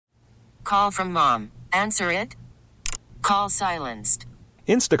Call from mom. Answer it. Call silenced.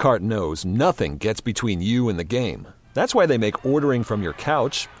 Instacart knows nothing gets between you and the game. That's why they make ordering from your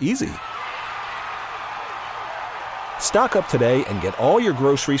couch easy. Stock up today and get all your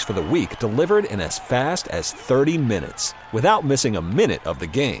groceries for the week delivered in as fast as 30 minutes without missing a minute of the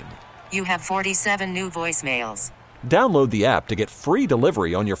game. You have 47 new voicemails. Download the app to get free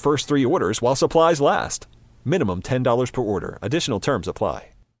delivery on your first 3 orders while supplies last. Minimum $10 per order. Additional terms apply.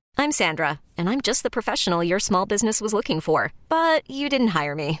 I'm Sandra, and I'm just the professional your small business was looking for. But you didn't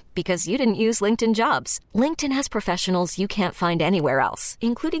hire me because you didn't use LinkedIn Jobs. LinkedIn has professionals you can't find anywhere else,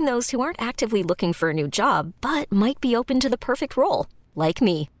 including those who aren't actively looking for a new job, but might be open to the perfect role, like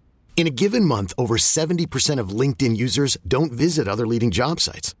me. In a given month, over 70% of LinkedIn users don't visit other leading job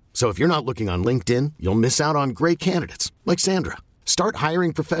sites. So if you're not looking on LinkedIn, you'll miss out on great candidates like Sandra. Start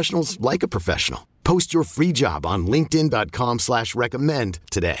hiring professionals like a professional. Post your free job on linkedin.com/recommend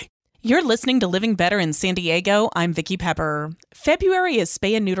today. You're listening to Living Better in San Diego. I'm Vicki Pepper. February is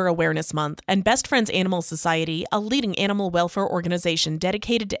Spay and Neuter Awareness Month, and Best Friends Animal Society, a leading animal welfare organization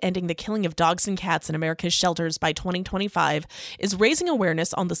dedicated to ending the killing of dogs and cats in America's shelters by 2025, is raising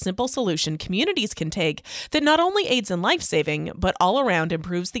awareness on the simple solution communities can take that not only aids in life-saving, but all around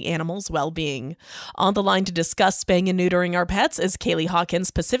improves the animal's well-being. On the line to discuss spaying and neutering our pets is Kaylee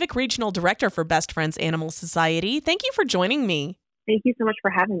Hawkins, Pacific Regional Director for Best Friends Animal Society. Thank you for joining me. Thank you so much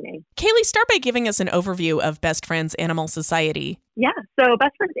for having me. Kaylee, start by giving us an overview of Best Friends Animal Society. Yeah, so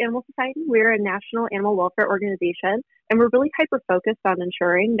Best Friends Animal Society, we're a national animal welfare organization, and we're really hyper-focused on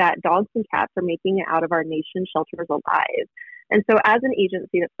ensuring that dogs and cats are making it out of our nation's shelters alive. And so as an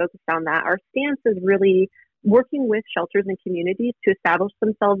agency that's focused on that, our stance is really working with shelters and communities to establish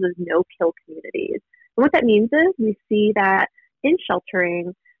themselves as no-kill communities. And what that means is we see that in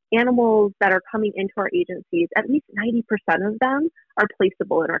sheltering, animals that are coming into our agencies, at least 90% of them are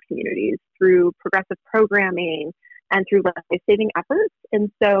placeable in our communities through progressive programming and through life-saving efforts.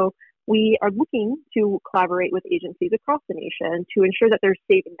 And so we are looking to collaborate with agencies across the nation to ensure that they're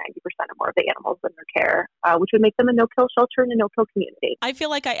saving 90% or more of the animals in their care, which would make them a no-kill shelter and a no-kill community. I feel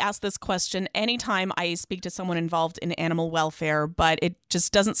like I ask this question anytime I speak to someone involved in animal welfare, but it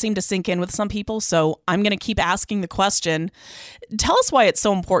just doesn't seem to sink in with some people, so I'm going to keep asking the question. Tell us why it's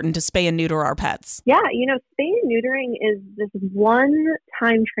so important to spay and neuter our pets. Yeah, spay and neutering is this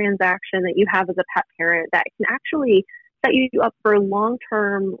one-time transaction that you have as a pet parent that can actually set you up for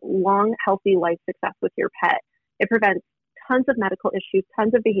long-term, healthy life success with your pet. It prevents tons of medical issues,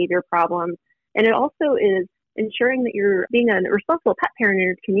 tons of behavior problems, and it also is ensuring that you're being a responsible pet parent in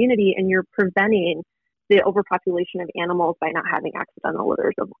your community and you're preventing the overpopulation of animals by not having accidental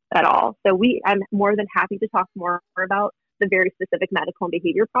litters at all. So I'm more than happy to talk more about the very specific medical and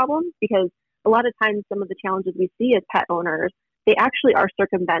behavior problems, because a lot of times some of the challenges we see as pet owners, they actually are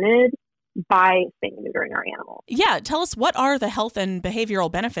circumvented by spaying and neutering our animals. Yeah, tell us, what are the health and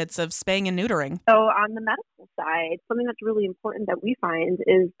behavioral benefits of spaying and neutering? So on the medical side, something that's really important that we find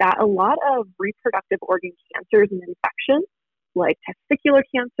is that a lot of reproductive organ cancers and infections, like testicular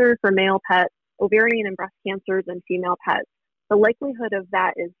cancer for male pets, ovarian and breast cancers in female pets, the likelihood of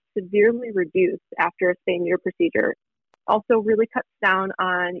that is severely reduced after a spay and neuter procedure. Also really cuts down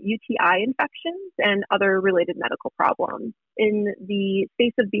on UTI infections and other related medical problems. In the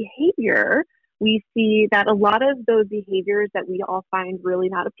space of behavior, we see that a lot of those behaviors that we all find really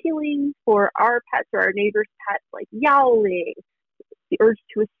not appealing for our pets or our neighbors' pets, like yowling, the urge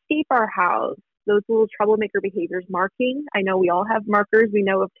to escape our house, those little troublemaker behaviors, marking. I know we all have markers. We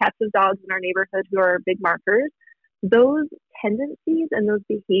know of cats and dogs in our neighborhood who are big markers. Those tendencies and those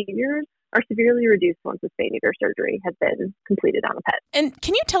behaviors are severely reduced once the spay neuter surgery has been completed on a pet. And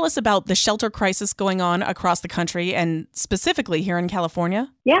can you tell us about the shelter crisis going on across the country and specifically here in California?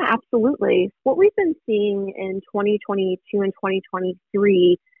 Yeah, absolutely. What we've been seeing in 2022 and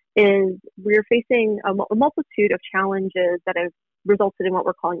 2023 is we're facing a multitude of challenges that have resulted in what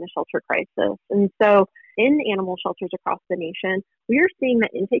we're calling the shelter crisis. And so in animal shelters across the nation, we are seeing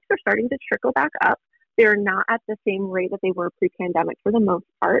that intakes are starting to trickle back up. They're not at the same rate that they were pre-pandemic for the most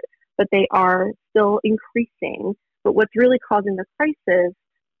part, but they are still increasing. But what's really causing the crisis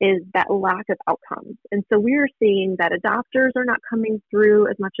is that lack of outcomes. And so we are seeing that adopters are not coming through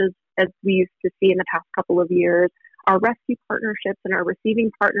as much as we used to see in the past couple of years. Our rescue partnerships and our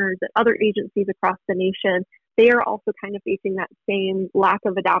receiving partners at other agencies across the nation, they are also kind of facing that same lack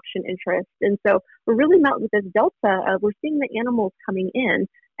of adoption interest. And so we're really met with this delta of we're seeing the animals coming in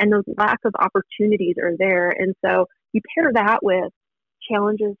and those lack of opportunities are there. And so you pair that with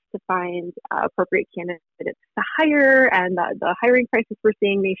challenges to find appropriate candidates to hire and the hiring crisis we're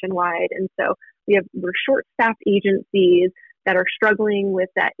seeing nationwide. And so we're short-staffed agencies. that are struggling with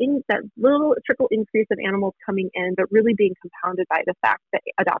that little trickle increase of animals coming in, but really being compounded by the fact that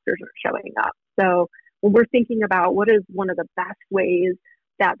adopters aren't showing up. So when we're thinking about what is one of the best ways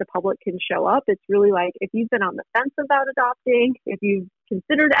that the public can show up, it's really like if you've been on the fence about adopting, if you've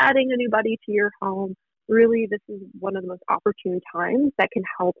considered adding a new buddy to your home, really this is one of the most opportune times that can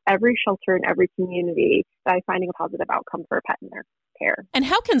help every shelter in every community by finding a positive outcome for a pet in their care. And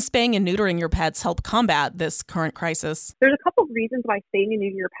how can spaying and neutering your pets help combat this current crisis? There's a couple of reasons why spaying and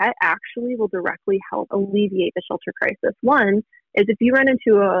neutering your pet actually will directly help alleviate the shelter crisis. One is if you run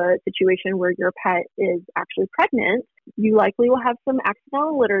into a situation where your pet is actually pregnant, you likely will have some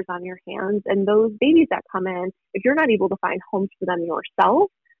accidental litters on your hands. And those babies that come in, if you're not able to find homes for them yourself,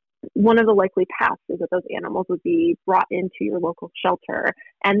 one of the likely paths is that those animals would be brought into your local shelter.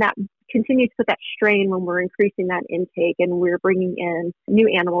 And that continues to put that strain when we're increasing that intake and we're bringing in new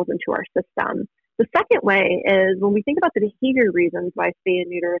animals into our system. The second way is when we think about the behavior reasons why spay and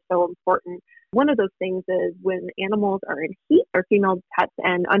neuter is so important. One of those things is when animals are in heat, or female pets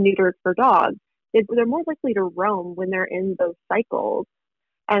and unneutered for dogs, they're more likely to roam when they're in those cycles.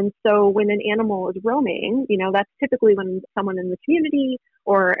 And so when an animal is roaming, that's typically when someone in the community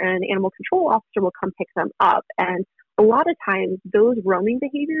or an animal control officer will come pick them up. And a lot of times those roaming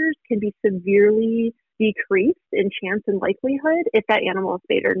behaviors can be severely decreased in chance and likelihood if that animal is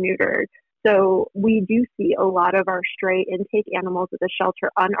spayed or neutered. So we do see a lot of our stray intake animals at the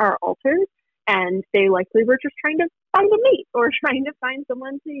shelter on our altars, and they likely were just trying to find a mate or trying to find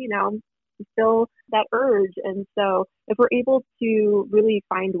someone to, fulfill that urge. And so if we're able to really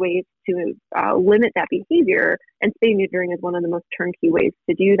find ways to limit that behavior, and spay neutering is one of the most turnkey ways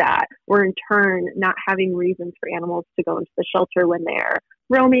to do that, we're in turn not having reasons for animals to go into the shelter when they're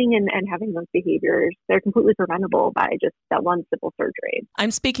roaming and having those behaviors. They're completely preventable by just that one simple surgery. I'm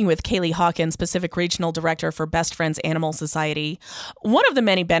speaking with Kaylee Hawkins, Pacific Regional Director for Best Friends Animal Society. One of the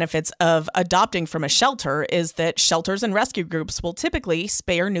many benefits of adopting from a shelter is that shelters and rescue groups will typically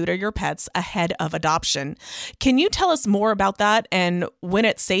spay or neuter your pets ahead of adoption. Can you tell us more about that and when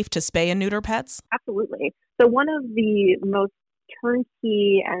it's safe to spay and neuter pets? Absolutely. So one of the most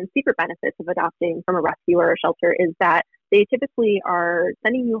turnkey and secret benefits of adopting from a rescue or a shelter is that they typically are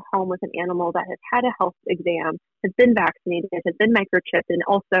sending you home with an animal that has had a health exam, has been vaccinated, has been microchipped, and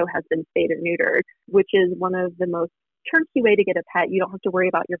also has been spayed or neutered, which is one of the most turnkey way to get a pet. You don't have to worry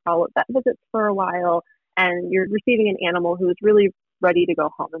about your follow-up vet visits for a while, and you're receiving an animal who is really ready to go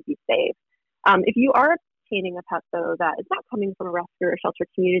home and be safe. If you are obtaining a pet, though, that is not coming from a rescue or shelter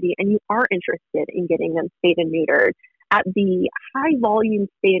community, and you are interested in getting them spayed and neutered, at the high volume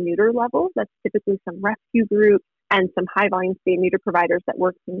spay and neuter level, that's typically some rescue groups and some high volume spay and neuter providers that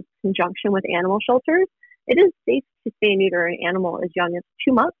work in conjunction with animal shelters, it is safe to spay and neuter an animal as young as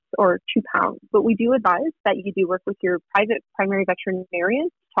 2 months or 2 pounds. But we do advise that you do work with your private primary veterinarian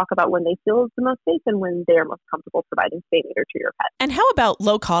to talk about when they feel is the most safe and when they are most comfortable providing spay and neuter to your pet. And how about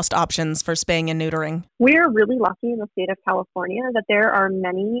low-cost options for spaying and neutering? We're really lucky in the state of California that there are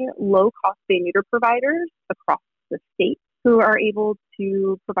many low-cost spay and neuter providers across the state who are able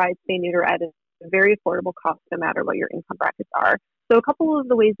to provide spay and neuter at a very affordable cost no matter what your income brackets are. So a couple of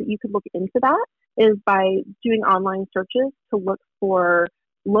the ways that you could look into that is by doing online searches to look for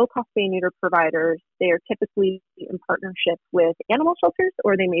low-cost spay and neuter providers. They are typically in partnership with animal shelters,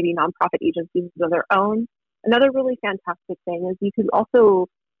 or they may be nonprofit agencies of their own. Another really fantastic thing is you could also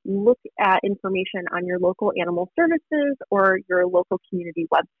look at information on your local animal services or your local community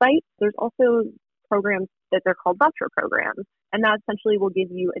website. There's also programs that they're called voucher programs, and that essentially will give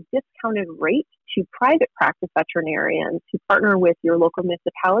you a discounted rate to private practice veterinarians who partner with your local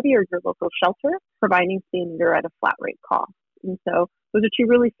municipality or your local shelter, providing spay and neuter at a flat rate cost. And so those are two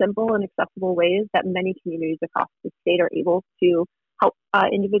really simple and accessible ways that many communities across the state are able to help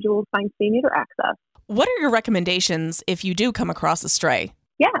individuals find spay and neuter access. What are your recommendations if you do come across a stray?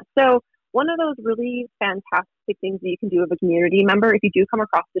 Yeah, so one of those really fantastic things that you can do with a community member, if you do come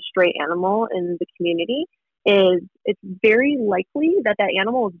across a stray animal in the community, is it's very likely that that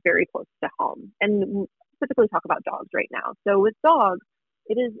animal is very close to home. And we specifically talk about dogs right now. So with dogs,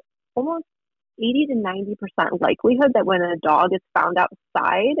 it is almost 80 to 90% likelihood that when a dog is found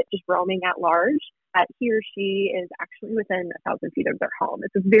outside, just roaming at large, that he or she is actually within 1,000 feet of their home.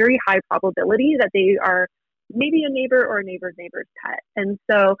 It's a very high probability that they are maybe a neighbor or a neighbor's neighbor's pet. And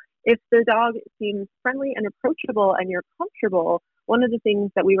so if the dog seems friendly and approachable and you're comfortable, one of the things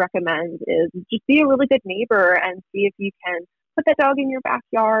that we recommend is just be a really good neighbor and see if you can put that dog in your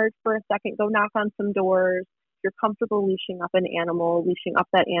backyard for a second, go knock on some doors. If you're comfortable leashing up an animal, leashing up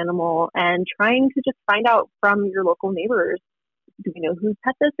that animal, and trying to just find out from your local neighbors, do we know whose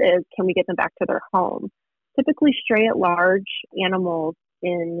pet this is? Can we get them back to their home? Typically, stray at large animals,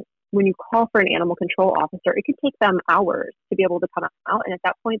 when you call for an animal control officer, it could take them hours to be able to come out. And at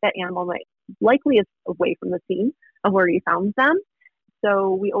that point, that animal might likely is away from the scene of where you found them.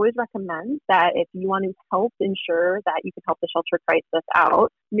 So we always recommend that if you want to help ensure that you can help the shelter crisis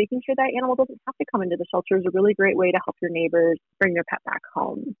out, making sure that animal doesn't have to come into the shelter is a really great way to help your neighbors bring their pet back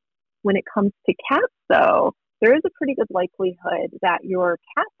home. When it comes to cats, though, there is a pretty good likelihood that your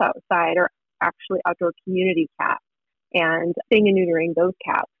cats outside are actually outdoor community cats. And spaying and neutering those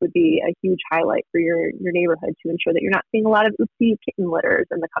cats would be a huge highlight for your neighborhood to ensure that you're not seeing a lot of oopsie kitten litters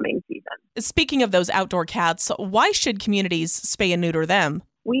in the coming season. Speaking of those outdoor cats, why should communities spay and neuter them?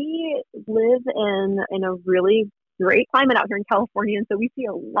 We live in a really great climate out here in California, and so we see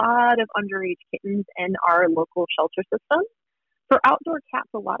a lot of underage kittens in our local shelter system. For outdoor cats,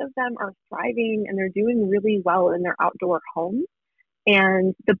 a lot of them are thriving and they're doing really well in their outdoor homes.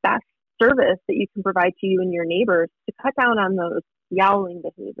 And the best service that you can provide to you and your neighbors to cut down on those yowling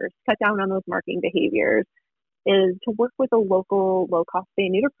behaviors, cut down on those marking behaviors, is to work with a local low-cost spay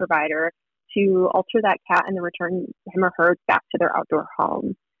and neuter provider to alter that cat and then return him or her back to their outdoor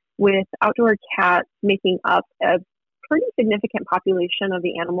home. With outdoor cats making up a pretty significant population of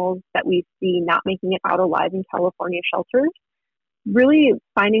the animals that we see not making it out alive in California shelters, really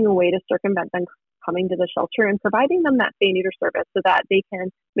finding a way to circumvent them coming to the shelter and providing them that spay neuter service so that they can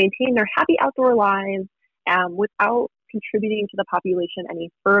maintain their happy outdoor lives without contributing to the population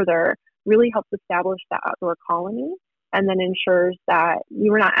any further, really helps establish that outdoor colony and then ensures that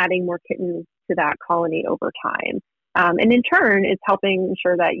you are not adding more kittens to that colony over time. And in turn, it's helping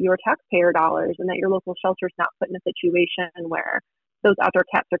ensure that your taxpayer dollars and that your local shelter is not put in a situation where those outdoor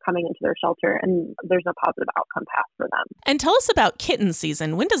cats are coming into their shelter and there's no positive outcome path for them. And tell us about kitten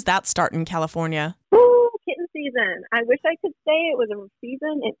season. When does that start in California? Ooh, kitten season. I wish I could say it was a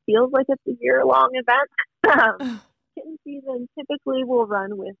season. It feels like it's a year-long event. Kitten season typically will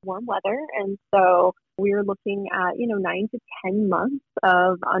run with warm weather. And so we're looking at, 9 to 10 months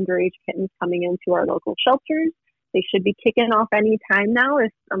of underage kittens coming into our local shelters. They should be kicking off any time now,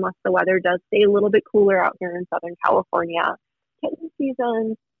 unless the weather does stay a little bit cooler out here in Southern California. Kitten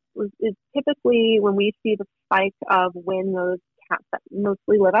season is typically when we see the spike of when those cats that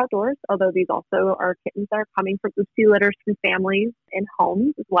mostly live outdoors, although these also are kittens that are coming from oopsie litters from families and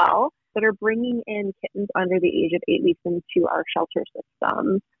homes as well, that are bringing in kittens under the age of 8 weeks into our shelter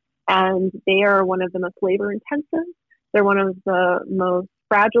system. And they are one of the most labor intensive. They're one of the most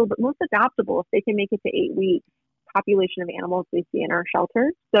fragile, but most adaptable if they can make it to 8 weeks. Population of animals we see in our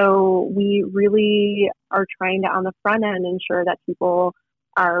shelters. So we really are trying to, on the front end, ensure that people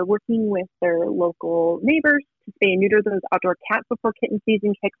are working with their local neighbors to spay and neuter those outdoor cats before kitten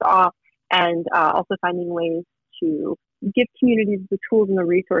season kicks off, and also finding ways to give communities the tools and the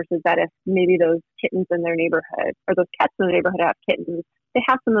resources that if maybe those kittens in their neighborhood or those cats in the neighborhood have kittens, they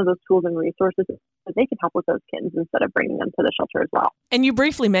have some of those tools and resources that they can help with those kittens instead of bringing them to the shelter as well. And you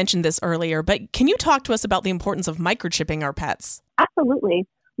briefly mentioned this earlier, but can you talk to us about the importance of microchipping our pets? Absolutely.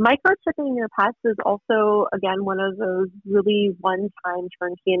 Microchipping your pets is also, again, one of those really one-time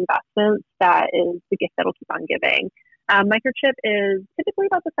turnkey investments that is the gift that'll keep on giving. Microchip is typically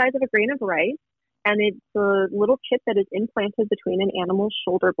about the size of a grain of rice, and it's a little chip that is implanted between an animal's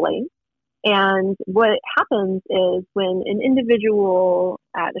shoulder blades. And what happens is when an individual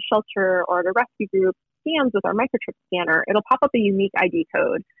at a shelter or at a rescue group scans with our microchip scanner, it'll pop up a unique ID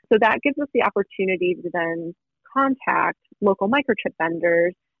code. So that gives us the opportunity to then contact local microchip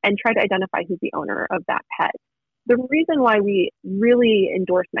vendors and try to identify who's the owner of that pet. The reason why we really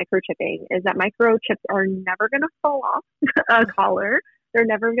endorse microchipping is that microchips are never going to fall off a collar. They're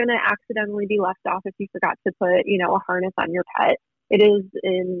never going to accidentally be left off if you forgot to put, a harness on your pet. It is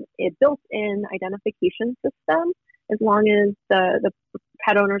a built-in identification system as long as the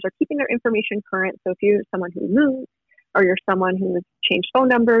pet owners are keeping their information current. So if you're someone who moves or you're someone who's changed phone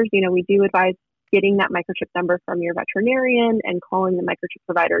numbers, we do advise getting that microchip number from your veterinarian and calling the microchip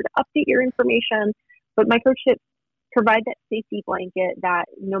provider to update your information. But microchips provide that safety blanket that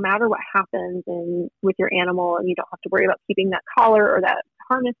no matter what happens with your animal, and you don't have to worry about keeping that collar or that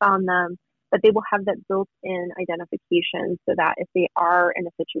harness on them, that they will have that built-in identification so that if they are in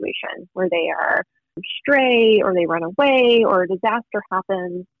a situation where they are stray or they run away or a disaster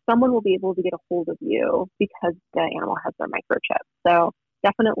happens, someone will be able to get a hold of you because the animal has their microchip. So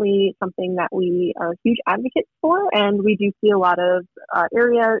definitely something that we are huge advocates for, and we do see a lot of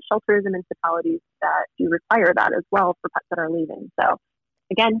area shelters and municipalities that do require that as well for pets that are leaving. So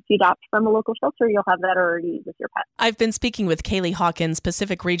again, if you adopt from a local shelter, you'll have that already with your pet. I've been speaking with Kaylee Hawkins,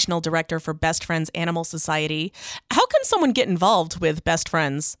 Pacific Regional Director for Best Friends Animal Society. How can someone get involved with Best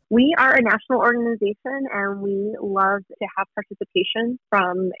Friends? We are a national organization, and we love to have participation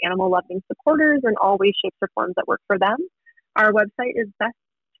from animal-loving supporters in all ways, shapes, or forms that work for them. Our website is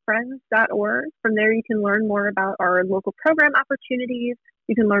bestfriends.org. From there, you can learn more about our local program opportunities.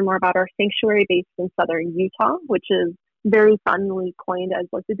 You can learn more about our sanctuary based in southern Utah, which is very funnily coined as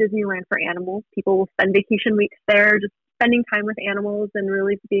like the Disneyland for animals. People will spend vacation weeks there, just spending time with animals and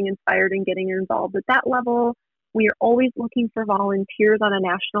really being inspired and getting involved at that level. We are always looking for volunteers on a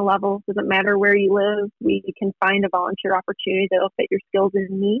national level. Doesn't matter where you live, we can find a volunteer opportunity that will fit your skills and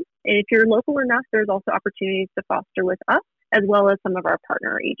needs. And if you're local enough, there's also opportunities to foster with us, as well as some of our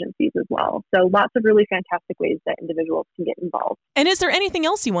partner agencies as well. So lots of really fantastic ways that individuals can get involved. And is there anything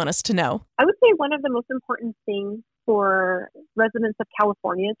else you want us to know? I would say one of the most important things for residents of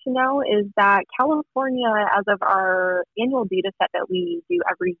California to know is that California, as of our annual data set that we do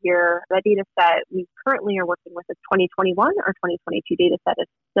every year, that data set we currently are working with is 2021. Our 2022 data set is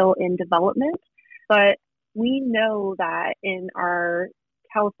still in development. But we know that in our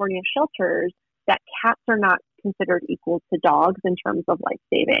California shelters, that cats are not considered equal to dogs in terms of life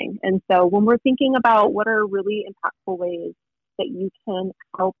saving. And so when we're thinking about what are really impactful ways that you can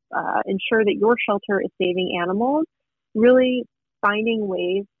help ensure that your shelter is saving animals, really finding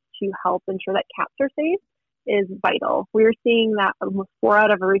ways to help ensure that cats are safe is vital. We're seeing that almost 4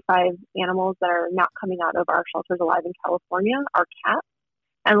 out of every 5 animals that are not coming out of our shelters alive in California are cats.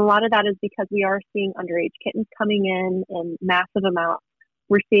 And a lot of that is because we are seeing underage kittens coming in massive amounts.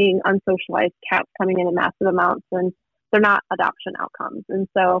 We're seeing unsocialized cats coming in massive amounts, and they're not adoption outcomes. And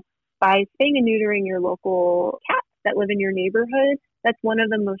so by spaying and neutering your local cats that live in your neighborhood, that's one of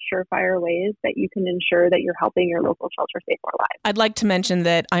the most surefire ways that you can ensure that you're helping your local shelter save more lives. I'd like to mention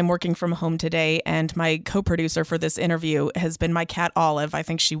that I'm working from home today, and my co-producer for this interview has been my cat Olive. I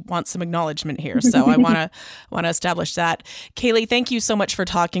think she wants some acknowledgement here, so I want to establish that. Kaylee, thank you so much for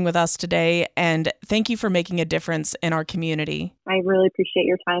talking with us today, and thank you for making a difference in our community. I really appreciate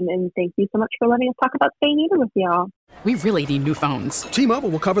your time, and thank you so much for letting us talk about spay and neuter with y'all. We really need new phones. T-Mobile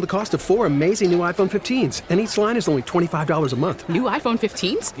will cover the cost of 4 amazing new iPhone 15s, and each line is only $25 a month. New iPhone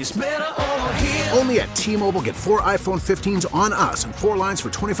 15s? It's better over here. Only at T-Mobile, get 4 iPhone 15s on us and 4 lines for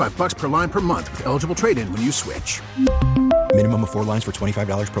 $25 per line per month with eligible trade-in when you switch. Minimum of 4 lines for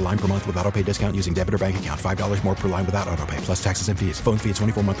 $25 per line per month with autopay discount using debit or bank account. $5 more per line without autopay, plus taxes and fees. Phone fee at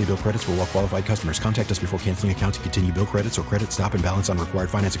 24 monthly bill credits for well-qualified customers. Contact us before canceling account to continue bill credits or credit stop and balance on required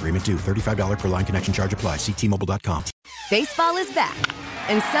finance agreement due. $35 per line connection charge applies. See T-Mobile.com. Baseball is back,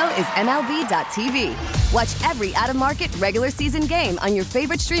 and so is MLB.tv. Watch every out-of-market regular season game on your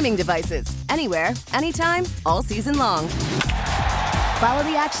favorite streaming devices. Anywhere, anytime, all season long. Follow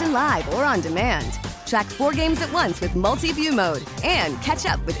the action live or on demand. Track 4 games at once with multi-view mode and catch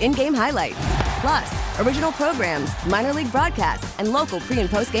up with in-game highlights. Plus, original programs, minor league broadcasts, and local pre- and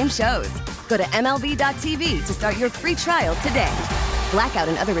post-game shows. Go to MLB.tv to start your free trial today. Blackout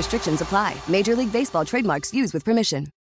and other restrictions apply. Major League Baseball trademarks used with permission.